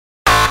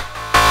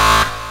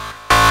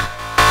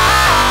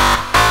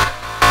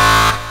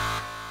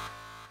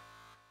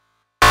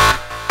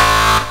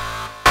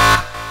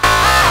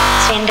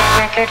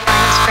record,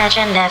 final scratch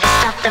and never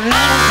stop the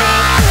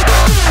music.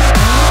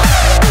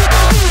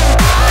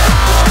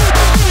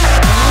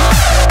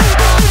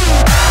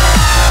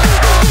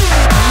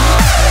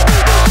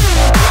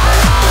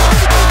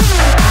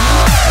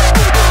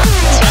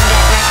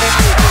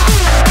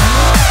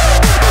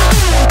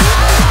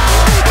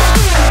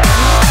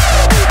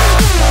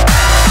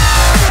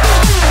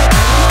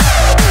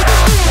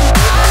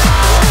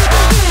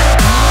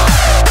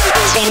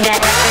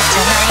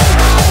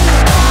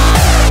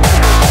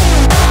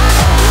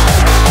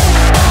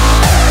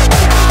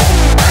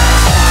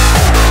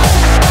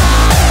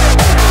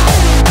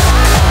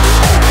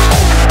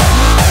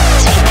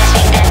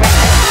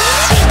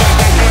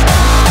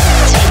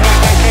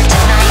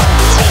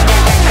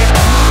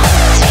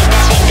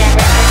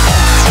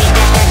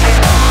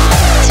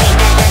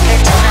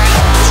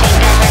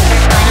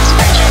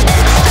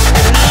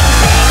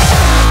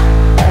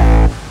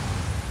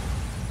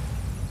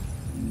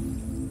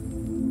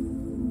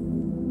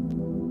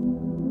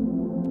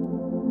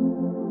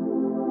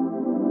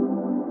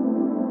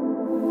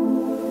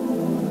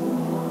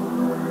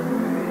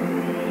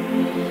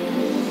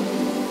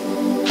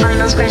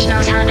 Final scratch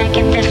knows how to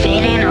get the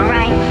feeling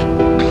alright.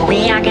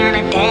 We are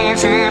gonna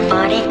dance and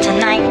party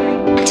tonight.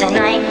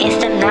 Tonight is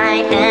the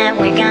night that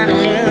we're gonna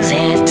lose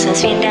it. So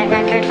swing that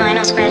record,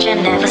 final scratch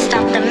and never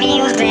stop the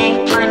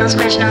music. Final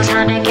scratch knows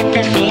how to get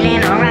the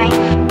feeling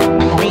alright.